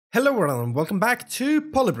Hello everyone and welcome back to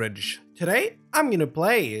Polybridge. Today I'm gonna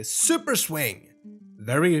play Super Swing.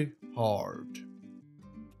 Very hard.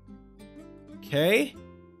 Okay.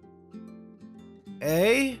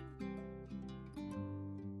 A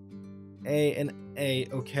and A,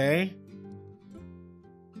 okay.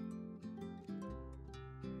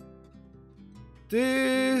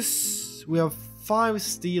 This, we have 5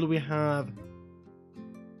 steel, we have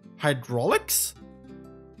hydraulics.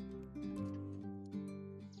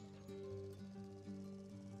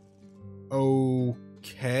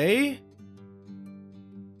 Okay.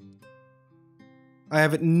 I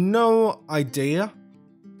have no idea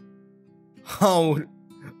how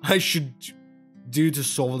I should do to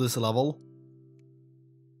solve this level.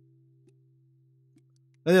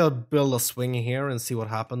 Maybe I'll build a swing here and see what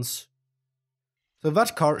happens. So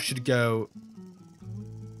that car should go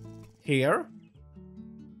here.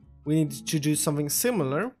 We need to do something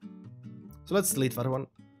similar. So let's delete that one.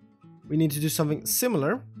 We need to do something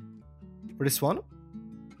similar for this one.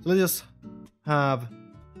 So let's just have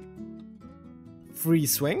 3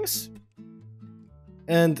 swings.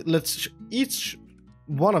 And let's each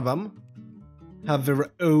one of them have their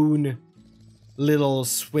own little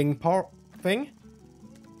swing part thing.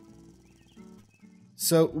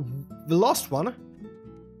 So the last one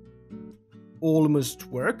almost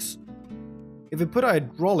works. If we put a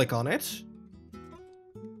hydraulic on it,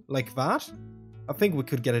 like that, I think we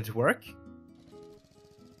could get it to work.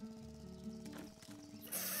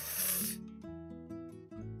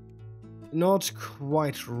 Not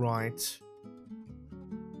quite right.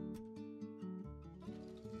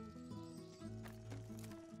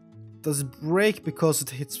 Does it break because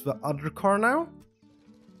it hits the other car now?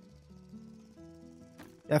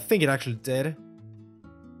 I think it actually did.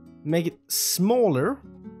 Make it smaller.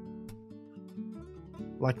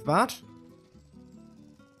 Like that.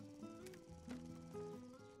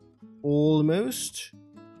 Almost.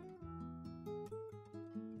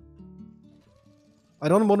 I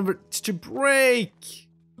don't want it to break.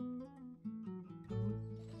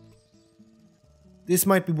 This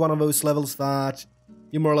might be one of those levels that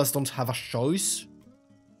you more or less don't have a choice.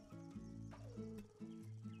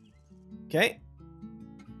 Okay.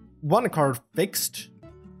 One car fixed.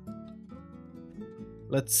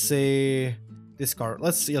 Let's see this car.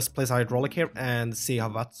 Let's just place a hydraulic here and see how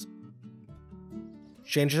that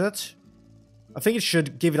changes it. I think it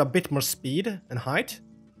should give it a bit more speed and height.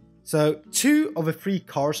 So 2 of the 3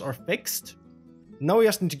 cars are fixed. Now we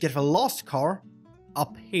just need to get the last car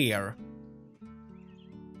up here.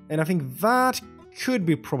 And I think that could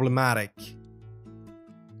be problematic.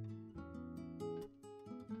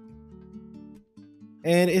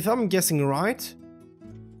 And if I'm guessing right,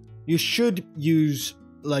 you should use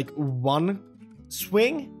like 1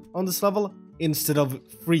 swing on this level instead of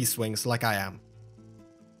 3 swings like I am.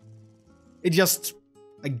 It just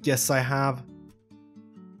a guess I have.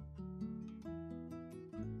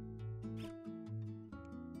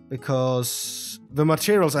 Because the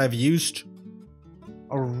materials I've used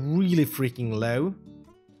are really freaking low.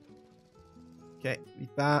 Okay,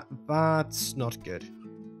 that's not good.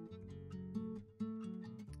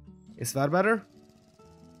 Is that better?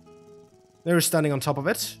 They're standing on top of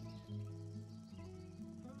it.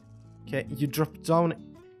 Okay, you drop down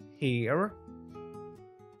here.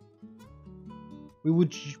 We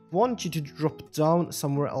would want you to drop down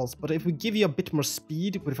somewhere else, but if we give you a bit more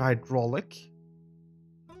speed with hydraulic,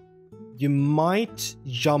 you might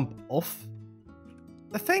jump off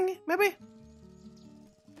the thing, maybe?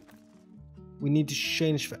 We need to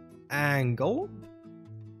change the angle.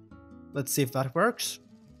 Let's see if that works.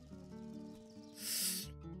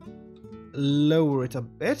 Lower it a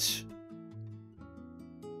bit.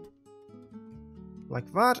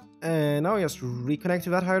 Like that. And now just reconnect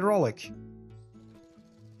to that hydraulic.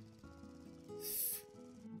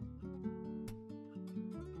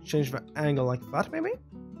 Change the angle like that, maybe?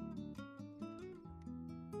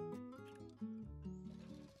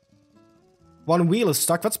 One wheel is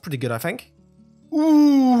stuck. That's pretty good, I think.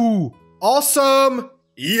 Ooh! Awesome!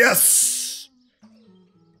 Yes!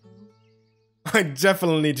 I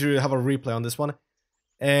definitely need to have a replay on this one.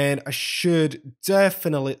 And I should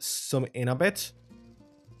definitely zoom in a bit.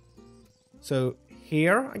 So,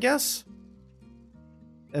 here, I guess.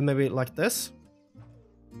 And maybe like this.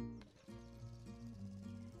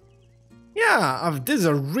 Yeah, this is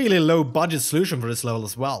a really low budget solution for this level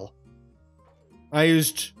as well. I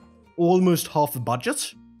used almost half the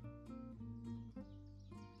budget.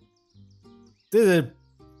 This is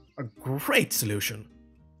a great solution.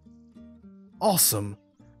 Awesome.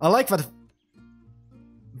 I like that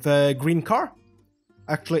the green car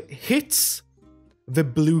actually hits the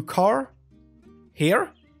blue car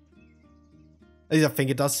here I think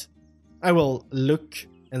it does. I will look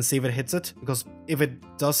and see if it hits it, because if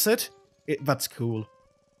it does it, that's cool.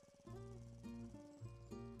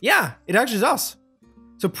 Yeah, it actually does.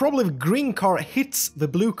 So probably the green car hits the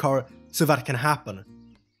blue car, so that can happen.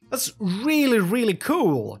 That's really, really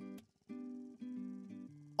cool.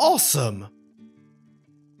 Awesome.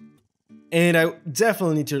 And I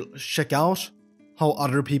definitely need to check out how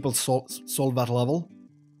other people solve that level,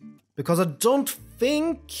 because I don't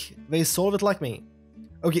think they solve it like me.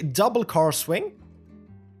 Okay, double car swing.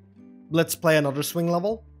 Let's play another swing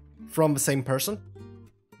level from the same person.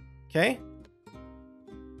 Okay.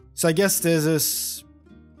 So I guess this is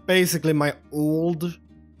basically my old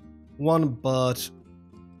one, but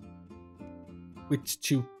with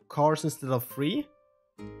 2 cars instead of 3.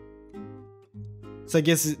 So I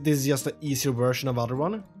guess this is just an easier version of other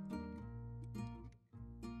one.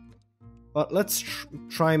 But let's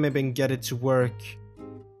try maybe and get it to work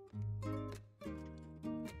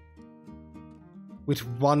with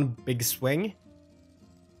 1 big swing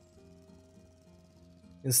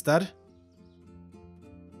instead.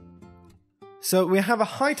 So we have a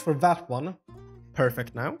height for that one.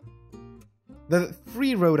 Perfect now. The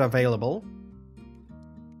 3 road available.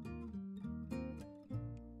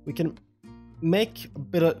 We can make a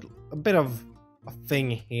bit of a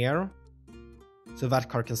thing here, so that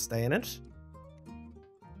car can stay in it.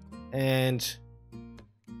 And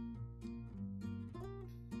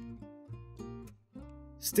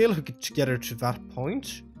still hook it together to that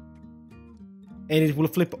point. And it will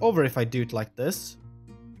flip over if I do it like this.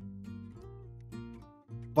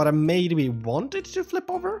 But I maybe want it to flip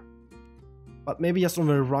over. But maybe just on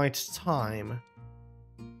the right time.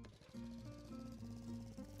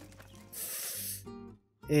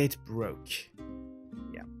 It broke.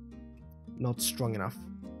 Yeah. Not strong enough.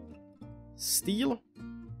 Steel.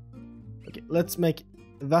 Okay, let's make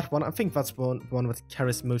that one. I think that's one that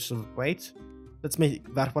carries most of the weight. Let's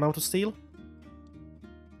make that one out of steel.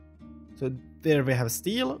 So there we have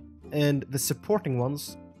steel, and the supporting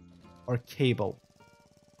ones are cable.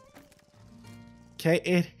 Okay,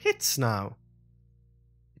 it hits now.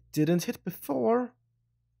 It didn't hit before.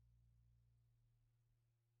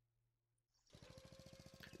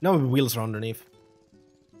 Now the wheels are underneath.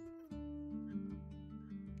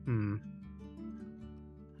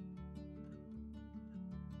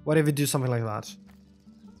 What if we do something like that?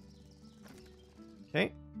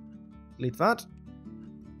 Okay. Delete that.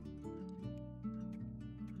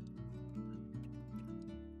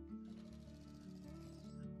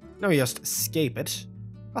 Now you just escape it.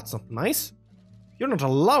 That's not nice. You're not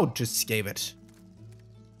allowed to escape it.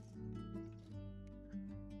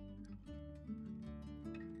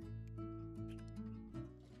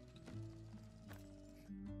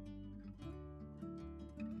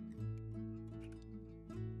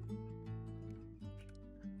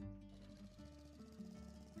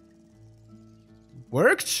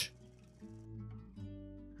 Worked.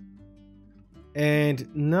 And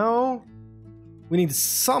now we need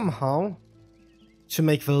somehow to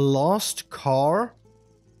make the last car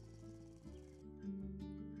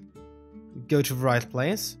go to the right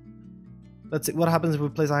place. Let's see what happens if we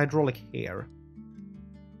place a hydraulic here.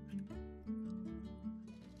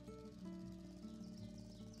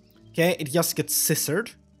 Okay, it just gets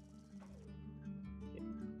scissored.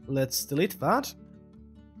 Let's delete that.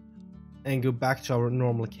 And go back to our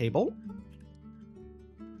normal cable.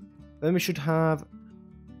 Then we should have...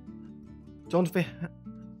 Don't we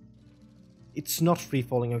it's not free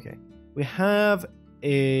falling, okay. We have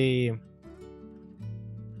a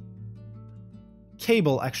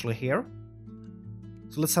cable actually here.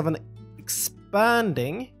 So let's have an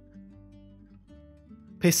expanding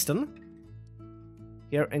piston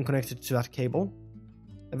here and connect it to that cable.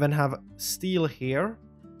 And then have steel here.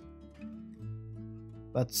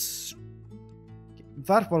 That's...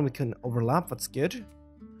 That one we can overlap, that's good.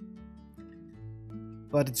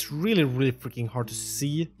 But it's really, really freaking hard to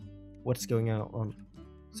see what's going on.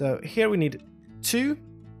 So here we need 2.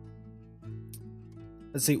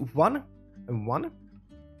 Let's see, 1 and 1.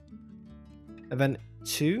 And then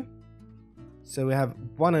 2. So we have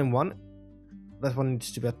 1 and 1. That one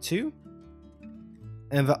needs to be a 2.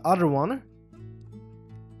 And the other one...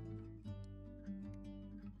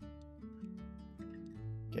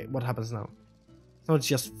 Okay, what happens now? So it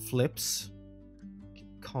just flips.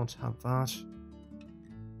 Can't have that.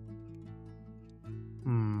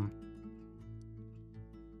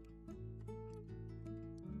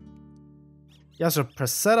 Yeah, so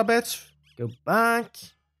press set a bit. Go back.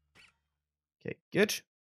 Okay, good.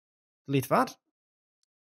 Delete that.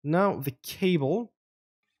 Now the cable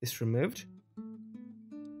is removed.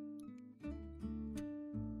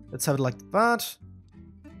 Let's have it like that.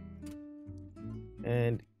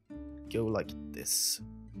 And go like this.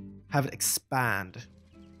 Have it expand.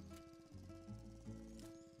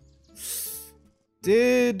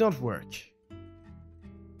 Did not work.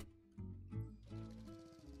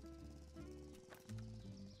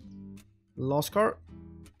 Last car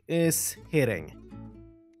is hitting.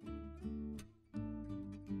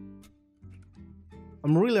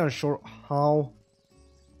 I'm really unsure how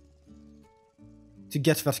to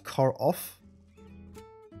get that car off.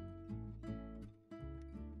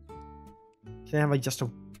 Can I have just a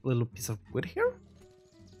little piece of wood here?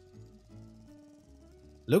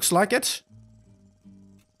 Looks like it.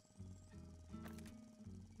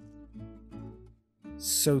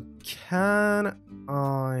 So can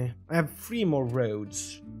I have 3 more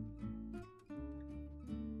roads.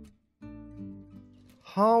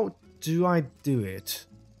 How do I do it?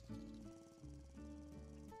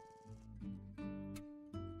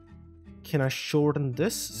 Can I shorten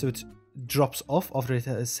this so it drops off after it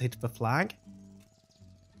has hit the flag?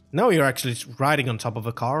 Now you're actually riding on top of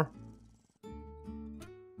a car.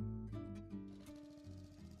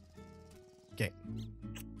 Okay.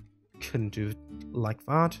 Couldn't do it like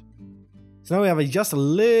that. So now we have just a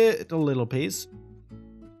little piece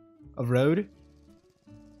of road.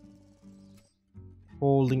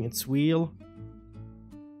 Holding its wheel.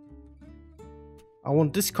 I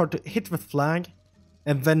want this car to hit the flag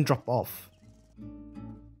and then drop off.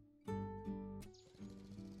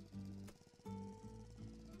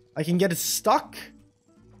 I can get it stuck.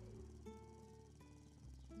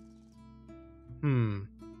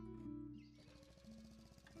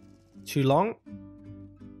 Too long.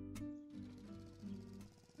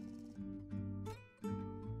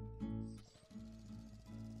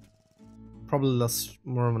 Probably less,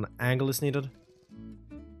 more of an angle is needed.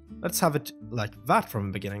 Let's have it like that from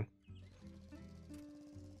the beginning.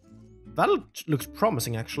 That looks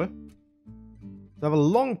promising, actually. We have a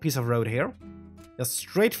long piece of road here. Just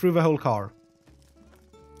straight through the whole car.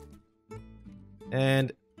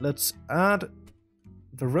 And let's add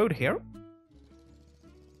the road here.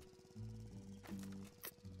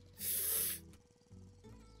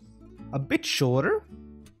 A bit shorter.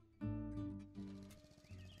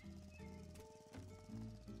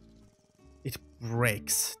 It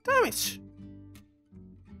breaks. Damn it.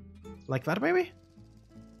 Like that, maybe?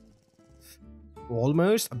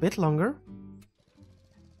 Almost. A bit longer.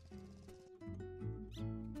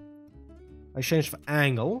 I changed the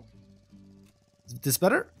angle. Is this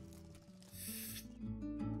better?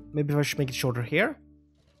 Maybe I should make it shorter here.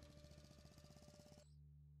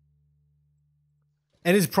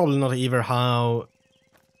 And it's probably not either how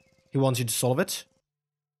he wants you to solve it.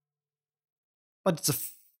 But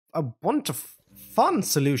it's a bunch of fun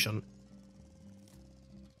solution.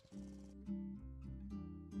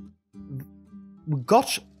 We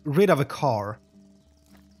got rid of a car.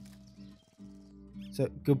 So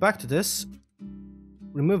go back to this.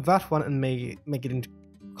 Remove that one and make it into,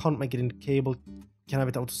 can't make it into cable. Can have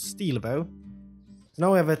it auto steel though. So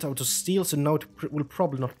now we have it auto steel, so now it will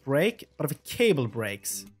probably not break. But if a cable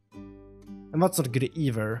breaks, and that's not good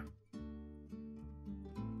either.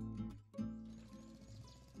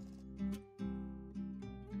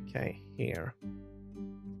 Okay, here.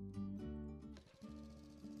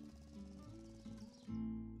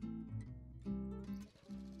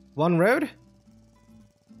 One road.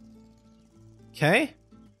 Okay.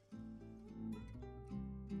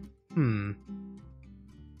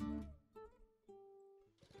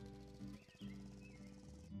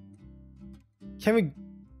 Can we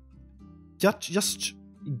just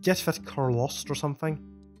get that car lost or something?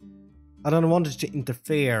 I don't want it to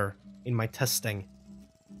interfere in my testing.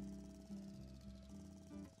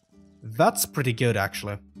 That's pretty good,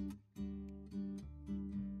 actually.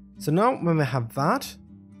 So now when we have that,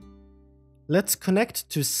 let's connect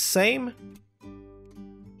to same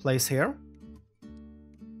place here.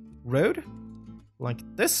 Road, like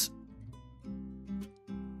this.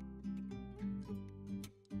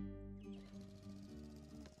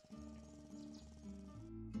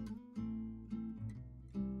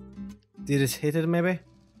 Did it hit it maybe?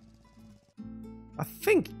 I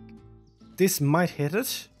think this might hit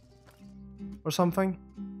it or something.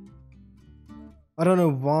 I don't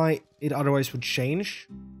know why it otherwise would change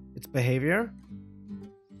its behavior.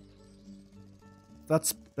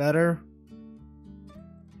 That's better.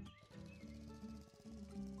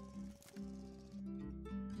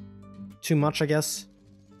 Too much, I guess.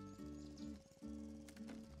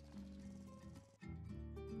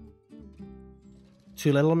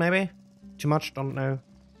 Too little, maybe? Too much? Don't know.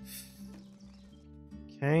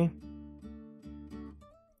 Okay.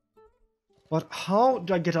 But how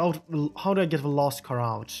do I get out? How do I get the last car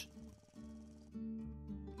out?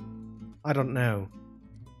 I don't know.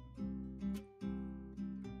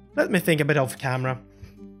 Let me think a bit off camera.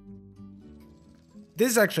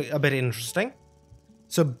 This is actually a bit interesting.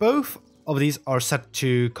 So both of these are set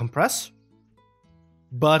to compress.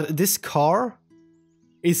 But this car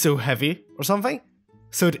is so heavy or something.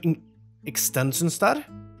 So it extends instead.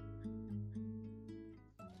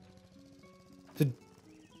 So it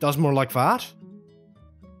does more like that.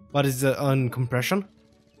 But it's on compression.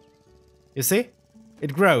 You see?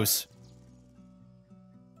 It grows.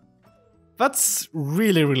 That's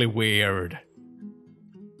really, really weird.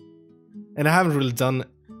 And I haven't really done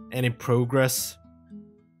any progress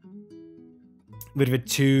with the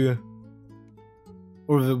two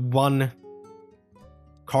or the one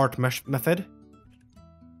cart mesh method.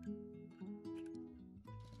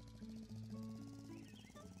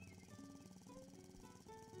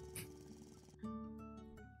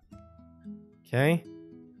 Okay.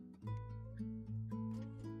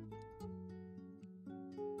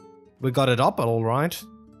 We got it up, all right.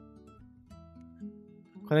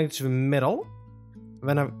 Connect to the middle.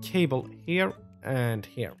 Then I have a cable here and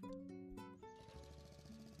here.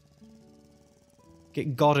 Okay,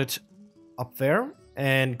 got it up there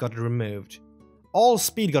and got it removed. All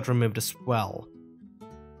speed got removed as well.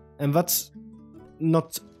 And that's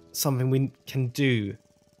not something we can do.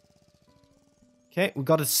 Okay, we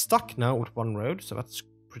got it stuck now with one road, so that's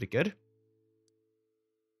pretty good.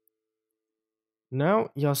 Now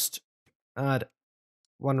just add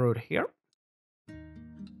one road here.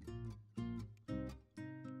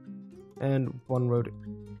 And one road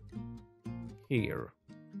here.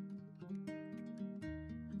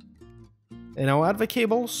 And now add the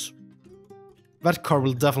cables. That car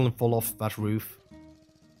will definitely fall off that roof.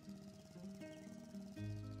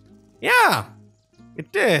 Yeah!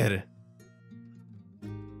 It did!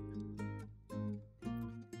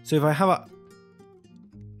 So if I have a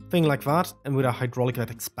thing like that, and with a hydraulic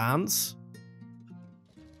that expands.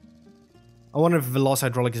 I wonder if Veloz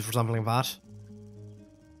hydraulic is for something like that.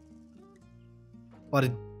 But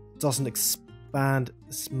it doesn't expand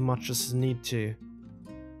as much as it need to.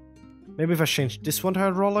 Maybe if I change this one to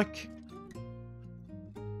hydraulic.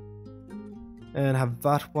 And have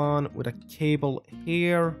that one with a cable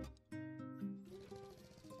here.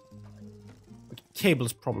 Cable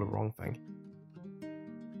is probably the wrong thing.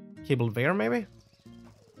 Cable there, maybe?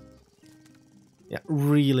 Yeah,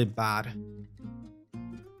 really bad.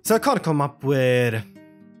 So I can't come up with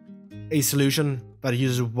a solution that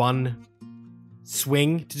uses one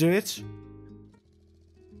swing to do it.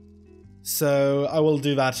 So I will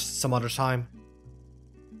do that some other time.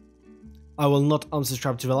 I will not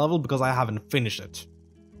unsubscribe to the level because I haven't finished it.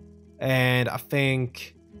 And I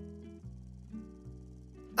think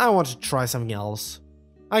I want to try something else.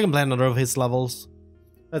 I can play another of his levels.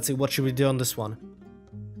 Let's see, what should we do on this one?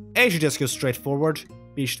 A should just go straight forward.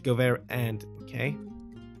 B should go there and okay.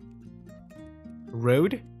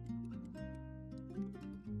 Road.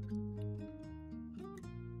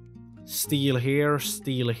 Steel here,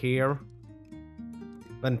 steel here.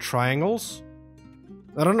 Then triangles.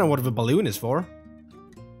 I don't know what the balloon is for.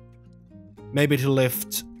 Maybe to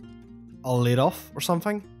lift a lid off or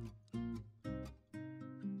something.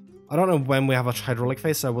 I don't know when we have a hydraulic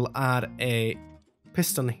phase, so I will add a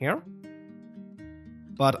piston here.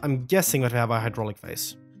 But I'm guessing that we have a hydraulic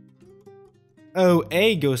phase. Oh,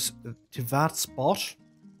 A goes to that spot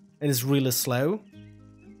and is really slow.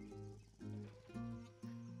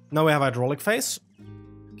 Now we have hydraulic phase.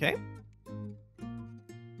 Okay.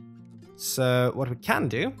 So what we can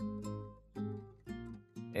do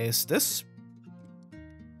is this.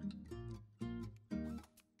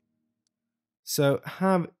 So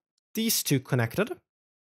have these two connected.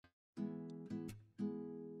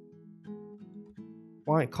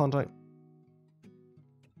 Why can't I?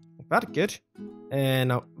 That good. And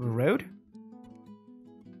now road.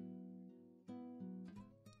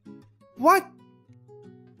 What?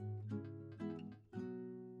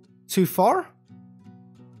 Too far?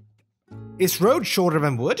 Is road shorter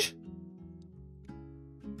than wood?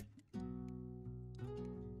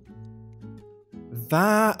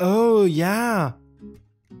 That, oh yeah.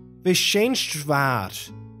 They changed that.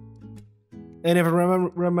 And if I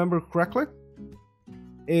remember correctly,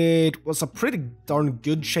 it was a pretty darn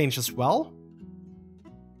good change as well.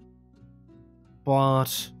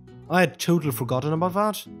 But I had totally forgotten about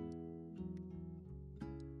that.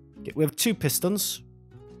 Okay, we have two pistons.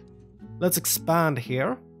 Let's expand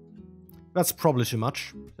here. That's probably too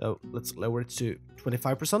much. So let's lower it to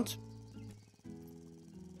 25%.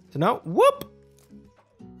 So now, whoop!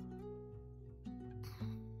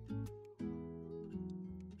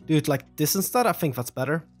 Do it like this instead. I think that's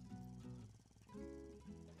better.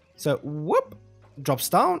 So, whoop, drops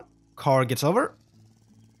down, car gets over.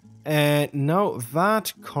 And now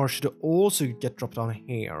that car should also get dropped down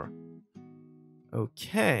here.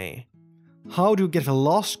 Okay. How do you get the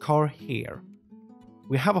last car here?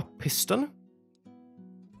 We have a piston.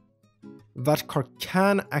 That car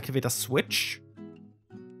can activate a switch.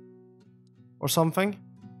 Or something.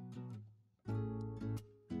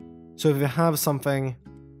 So if we have something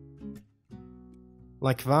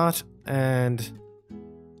like that and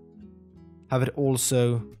have it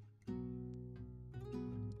also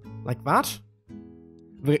like that.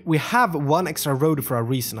 We have one extra road for a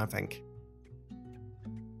reason, I think.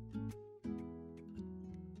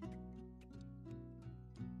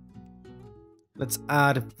 Let's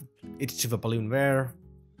add it to the balloon there.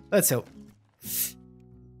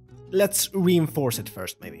 Let's reinforce it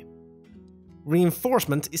first, maybe.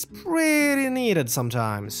 Reinforcement is pretty needed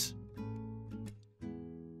sometimes.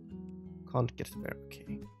 Can't get it there,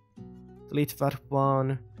 okay. Delete that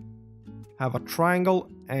one. Have a triangle,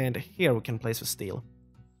 and here we can place the steel.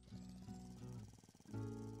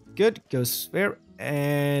 Good, goes there,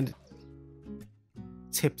 and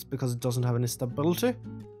tips because it doesn't have any stability.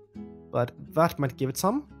 But that might give it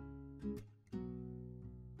some.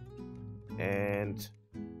 And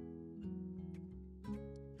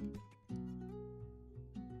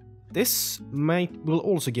this will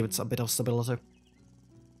also give it a bit of stability.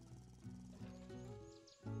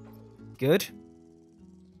 Good.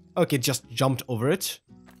 Okay, just jumped over it.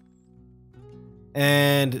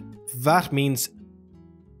 And that means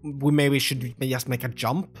we maybe should just make a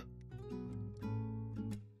jump.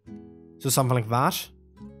 So something like that.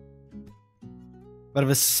 But if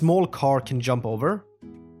a small car can jump over,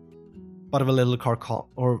 but if a little car can't,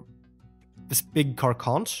 or this big car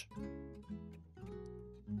can't.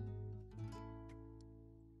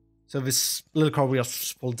 So this little car will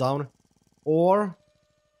just fall down. Or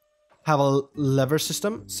have a lever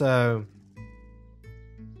system, so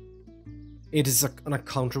it is on a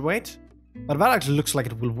counterweight. But that actually looks like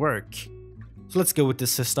it will work. So let's go with this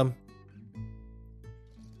system.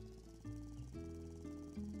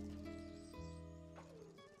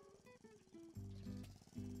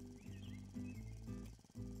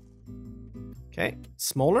 Okay,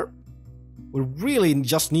 smaller. We really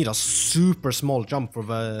just need a super small jump for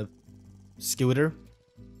the scooter.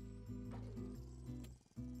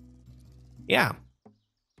 Yeah.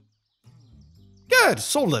 Good,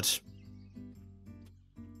 solved it.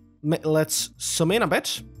 Let's zoom in a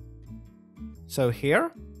bit. So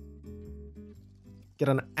here. Get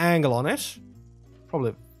an angle on it.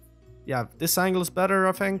 Probably, yeah, this angle is better,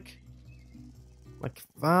 I think. Like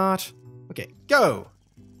that. Okay, go!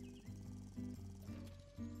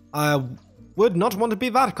 I would not want to be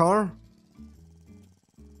that car.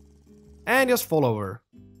 And just fall over.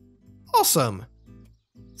 Awesome!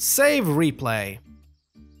 Save replay.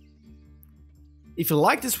 If you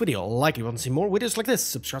like this video, like it, want to see more videos like this,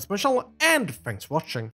 subscribe to my channel, and thanks for watching.